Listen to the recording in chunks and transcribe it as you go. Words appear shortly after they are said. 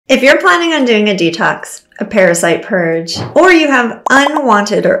If you're planning on doing a detox, a parasite purge, or you have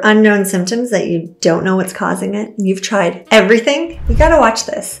unwanted or unknown symptoms that you don't know what's causing it, and you've tried everything, you gotta watch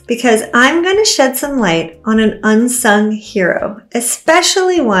this because I'm gonna shed some light on an unsung hero,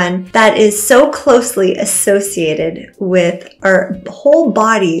 especially one that is so closely associated with our whole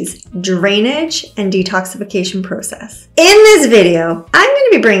body's drainage and detoxification process. In this video, I'm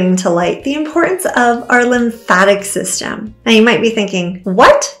gonna be bringing to light the importance of our lymphatic system. Now you might be thinking,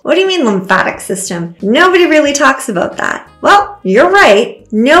 what? What do you mean lymphatic system? Nobody really talks about that. Well, you're right.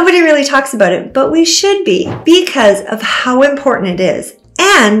 Nobody really talks about it, but we should be because of how important it is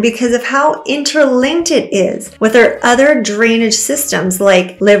and because of how interlinked it is with our other drainage systems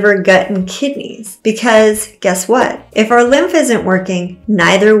like liver, gut, and kidneys. Because guess what? If our lymph isn't working,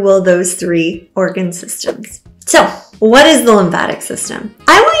 neither will those three organ systems. So, what is the lymphatic system?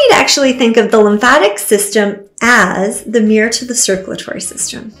 I want you to actually think of the lymphatic system as the mirror to the circulatory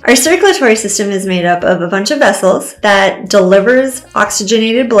system. Our circulatory system is made up of a bunch of vessels that delivers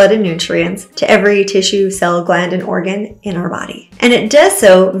oxygenated blood and nutrients to every tissue, cell, gland, and organ in our body. And it does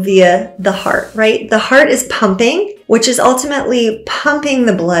so via the heart, right? The heart is pumping, which is ultimately pumping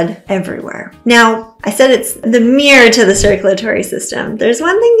the blood everywhere. Now, I said it's the mirror to the circulatory system. There's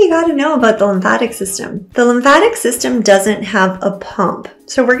one thing you gotta know about the lymphatic system. The lymphatic system doesn't have a pump.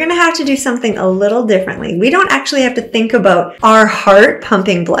 So we're gonna have to do something a little differently. We don't actually have to think about our heart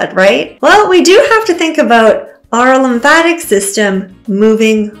pumping blood, right? Well, we do have to think about our lymphatic system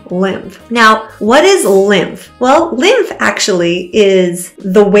moving lymph. Now, what is lymph? Well, lymph actually is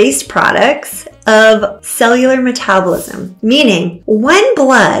the waste products of cellular metabolism, meaning when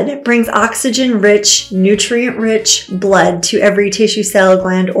blood brings oxygen-rich, nutrient-rich blood to every tissue, cell,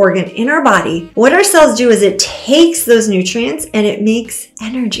 gland, organ in our body, what our cells do is it takes those nutrients and it makes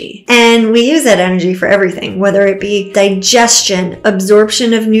energy. And we use that energy for everything, whether it be digestion,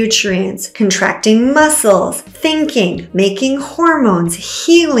 absorption of nutrients, contracting muscles, thinking, making hormones,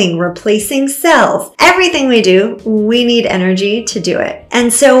 healing, replacing cells. Everything we do, we need energy to do it.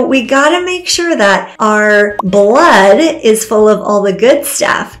 And so we gotta make sure that our blood is full of all the good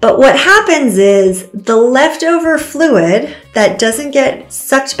stuff. But what happens is the leftover fluid that doesn't get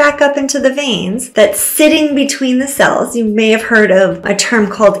sucked back up into the veins, that's sitting between the cells. You may have heard of a term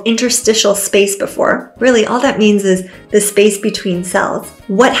called interstitial space before. Really, all that means is the space between cells.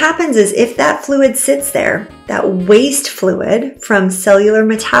 What happens is if that fluid sits there, that waste fluid from cellular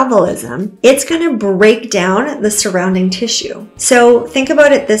metabolism, it's going to break down the surrounding tissue. So think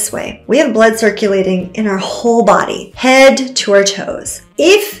about it this way. We have blood circulating in our whole body, head to our toes.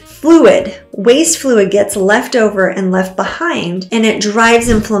 If waste fluid gets left over and left behind and it drives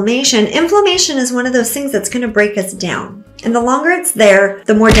inflammation, inflammation is one of those things that's going to break us down. And the longer it's there,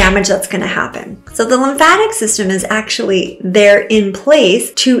 the more damage that's going to happen. So the lymphatic system is actually there in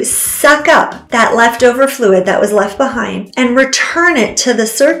place to suck up that leftover fluid that was left behind and return it to the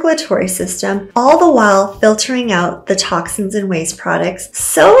circulatory system, all the while filtering out the toxins and waste products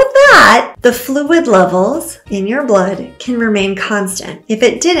so that the fluid levels in your blood can remain constant. If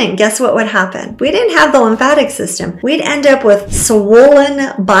it didn't, guess what would happen? We didn't have the lymphatic system. We'd end up with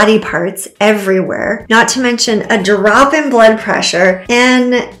swollen body parts everywhere, not to mention a drop in blood pressure,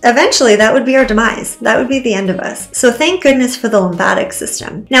 and eventually that would be our demise. That would be the end of us. So thank goodness for the lymphatic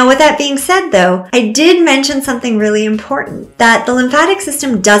system. Now, with that being said though, I did mention something really important, that the lymphatic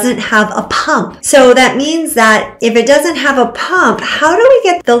system doesn't have a pump. So that means that if it doesn't have a pump, how do we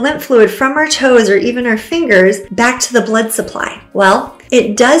get the lymph fluid from our toes or even our fingers back to the blood supply? Well,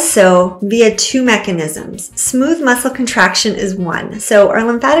 it does so via two mechanisms. Smooth muscle contraction is one. So our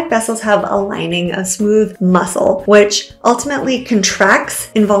lymphatic vessels have a lining of smooth muscle, which ultimately contracts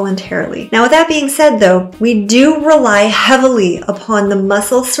involuntarily. Now, with that being said though, we do rely heavily upon the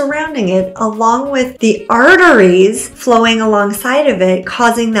muscle surrounding it, along with the arteries flowing alongside of it,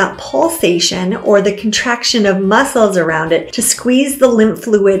 causing that pulsation or the contraction of muscles around it to squeeze the lymph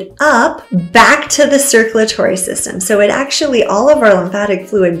fluid up back to the circulatory system. So it actually, all of our lymphatic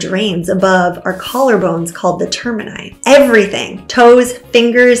fluid drains above our collarbones called the termini. Everything, toes,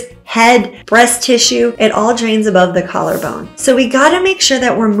 fingers, head, breast tissue, it all drains above the collarbone. So we gotta make sure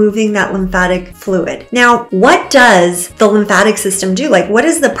that we're moving that lymphatic fluid. Now, what does the lymphatic system do? Like, what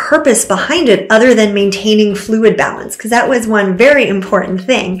is the purpose behind it other than maintaining fluid balance? Because that was one very important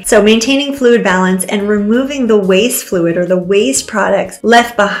thing. So maintaining fluid balance and removing the waste fluid or the waste products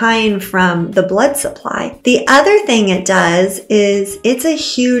left behind from the blood supply. The other thing it does is it's a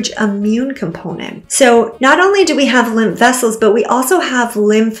huge immune component. So not only do we have lymph vessels, but we also have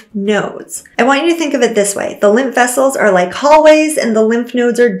lymph nodes. I want you to think of it this way. The lymph vessels are like hallways and the lymph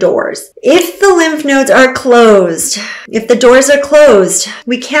nodes are doors. If the lymph nodes are closed, if the doors are closed,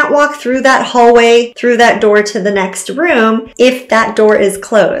 we can't walk through that hallway, through that door to the next room if that door is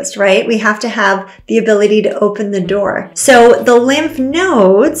closed, right? We have to have the ability to open the door. So the lymph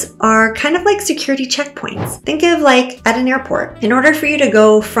nodes are kind of like security checkpoints. Think of like at an airport. In order for you to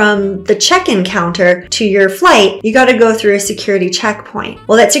go from the check-in counter to your flight, you got to go through a security checkpoint.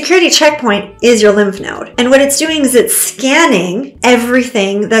 Well, that security checkpoint is your lymph node. And what it's doing is it's scanning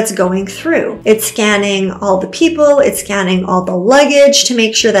everything that's going through. It's scanning all the people, it's scanning all the luggage to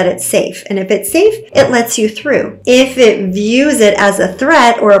make sure that it's safe. And if it's safe, it lets you through. If it views it as a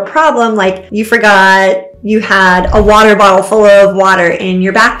threat or a problem, like you forgot you had a water bottle full of water in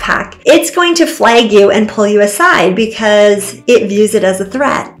your backpack, it's going to flag you and pull you aside because it views it as a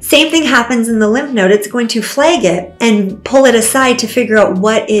threat. Same thing happens in the lymph node. It's going to flag it and pull it aside to figure out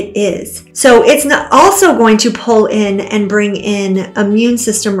what it is. So it's not also going to pull in and bring in immune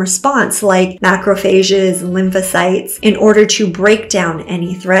system response like macrophages, lymphocytes in order to break down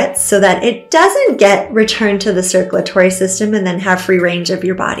any threats so that it doesn't get returned to the circulatory system and then have free range of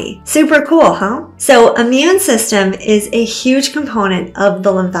your body. Super cool, huh? So immune system is a huge component of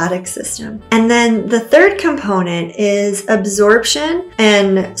the lymphatic system. And then the third component is absorption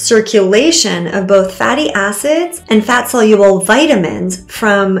and circulation of both fatty acids and fat-soluble vitamins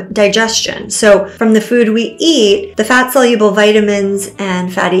from digestion. So from the food we eat, the fat-soluble vitamins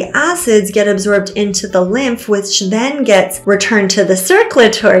and fatty acids get absorbed into the lymph, which then gets returned to the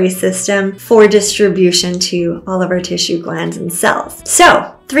circulatory system for distribution to all of our tissue, glands, and cells.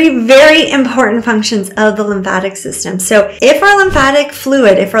 So, three very important functions of the lymphatic system. So if our lymphatic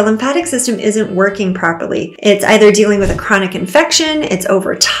system isn't working properly, it's either dealing with a chronic infection, it's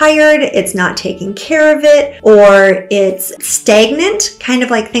overtired, it's not taking care of it, or it's stagnant, kind of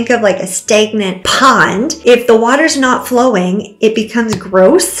like think of like a stagnant pond. If the water's not flowing, it becomes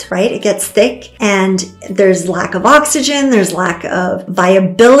gross, right? It gets thick and there's lack of oxygen, there's lack of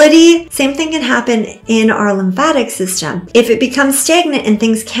viability. Same thing can happen in our lymphatic system. If it becomes stagnant and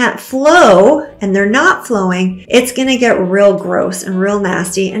things can't flow and they're not flowing, it's going to get real gross and real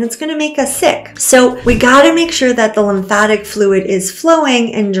nasty and it's going to make us sick. So we got to make sure that the lymphatic fluid is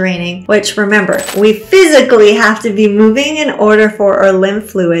flowing and draining, which remember, we physically have to be moving in order for our lymph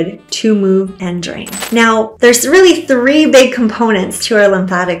fluid to move and drain. Now, there's really three big components to our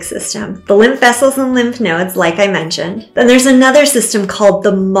lymphatic system. The lymph vessels and lymph nodes, like I mentioned. Then there's another system called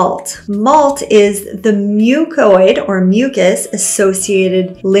the MALT. MALT is the mucoid or mucus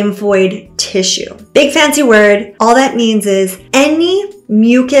associated lymphoid tissue. Big fancy word. All that means is any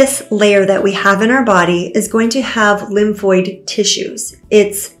mucus layer that we have in our body is going to have lymphoid tissues.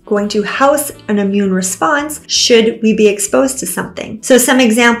 It's going to house an immune response should we be exposed to something. So some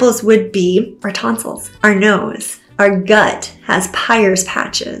examples would be our tonsils, our nose, our gut has Peyer's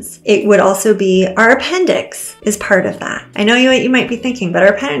patches. It would also be our appendix is part of that. I know you might be thinking, but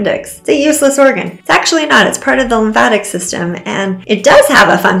our appendix, it's a useless organ. It's actually not. It's part of the lymphatic system and it does have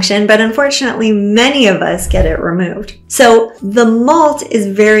a function, but unfortunately many of us get it removed. So the MALT is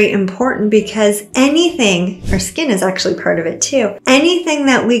very important because anything, our skin is actually part of it too. Anything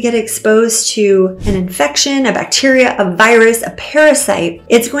that we get exposed to, an infection, a bacteria, a virus, a parasite,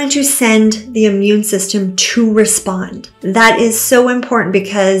 it's going to send the immune system to respond. That is so important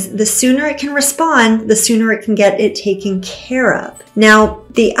because the sooner it can respond, the sooner it can get it taken care of. Now,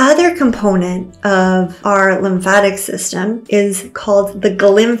 the other component of our lymphatic system is called the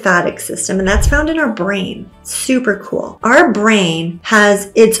glymphatic system, and that's found in our brain. Super cool. Our brain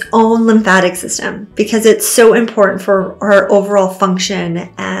has its own lymphatic system because it's so important for our overall function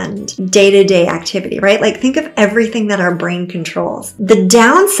and day-to-day activity, right? Like think of everything that our brain controls. The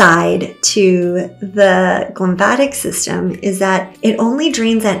downside to the glymphatic system is that it only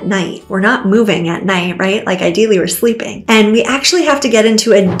drains at night. We're not moving at night, right? Like ideally we're sleeping. And we actually have to get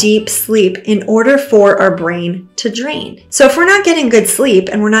into a deep sleep in order for our brain to drain. So if we're not getting good sleep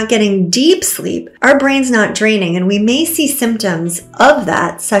and we're not getting deep sleep, our brain's not draining, and we may see symptoms of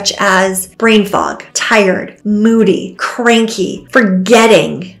that such as brain fog, tired, moody, cranky,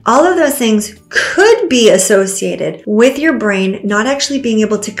 forgetting. All of those things could be associated with your brain not actually being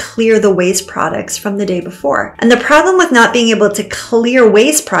able to clear the waste products from the day before. And the problem with not being able to clear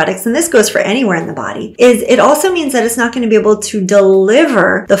waste products, and this goes for anywhere in the body, is it also means that it's not going to be able to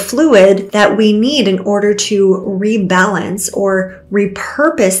deliver the fluid that we need in order to rebalance or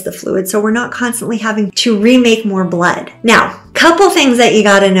repurpose the fluid, so we're not constantly having to remake more blood. Now, couple things that you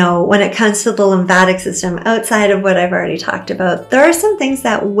got to know when it comes to the lymphatic system outside of what I've already talked about. There are some things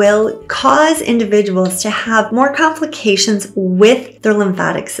that will cause individuals to have more complications with their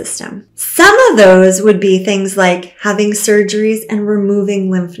lymphatic system. Some of those would be things like having surgeries and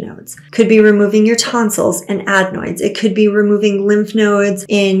removing lymph nodes. Could be removing your tonsils and adenoids. It could be removing lymph nodes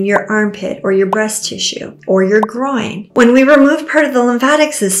in your armpit or your breast tissue or your groin. When we remove part of the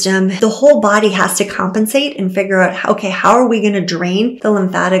lymphatic system, the whole body has to compensate and figure out, okay, how are we going to drain the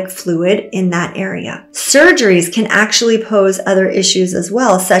lymphatic fluid in that area? Surgeries can actually pose other issues as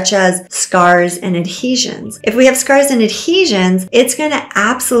well, such as scars and adhesions. If we have scars and adhesions, it's going to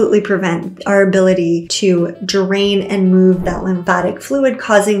absolutely prevent our ability to drain and move that lymphatic fluid,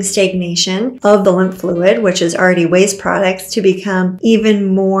 causing stagnation of the lymph fluid, which is already waste products, to become even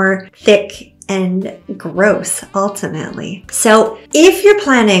more thick and gross ultimately. So if you're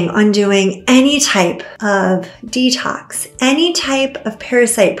planning on doing any type of detox, any type of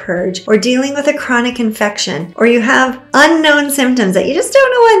parasite purge, or dealing with a chronic infection, or you have unknown symptoms that you just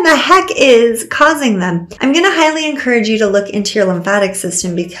don't know what the heck is causing them, I'm going to highly encourage you to look into your lymphatic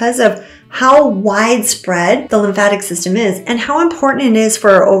system because of how widespread the lymphatic system is and how important it is for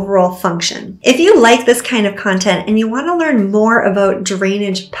our overall function. If you like this kind of content and you want to learn more about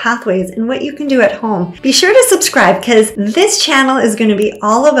drainage pathways and what you can do at home, be sure to subscribe because this channel is going to be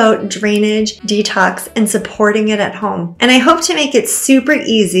all about drainage, detox, and supporting it at home. And I hope to make it super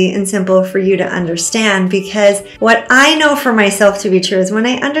easy and simple for you to understand because what I know for myself to be true is when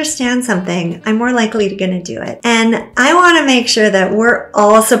I understand something, I'm more likely to going to do it. And I want to make sure that we're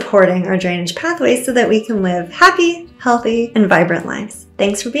all supporting our drainage pathways so that we can live happy, healthy, and vibrant lives.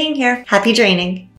 Thanks for being here. Happy draining.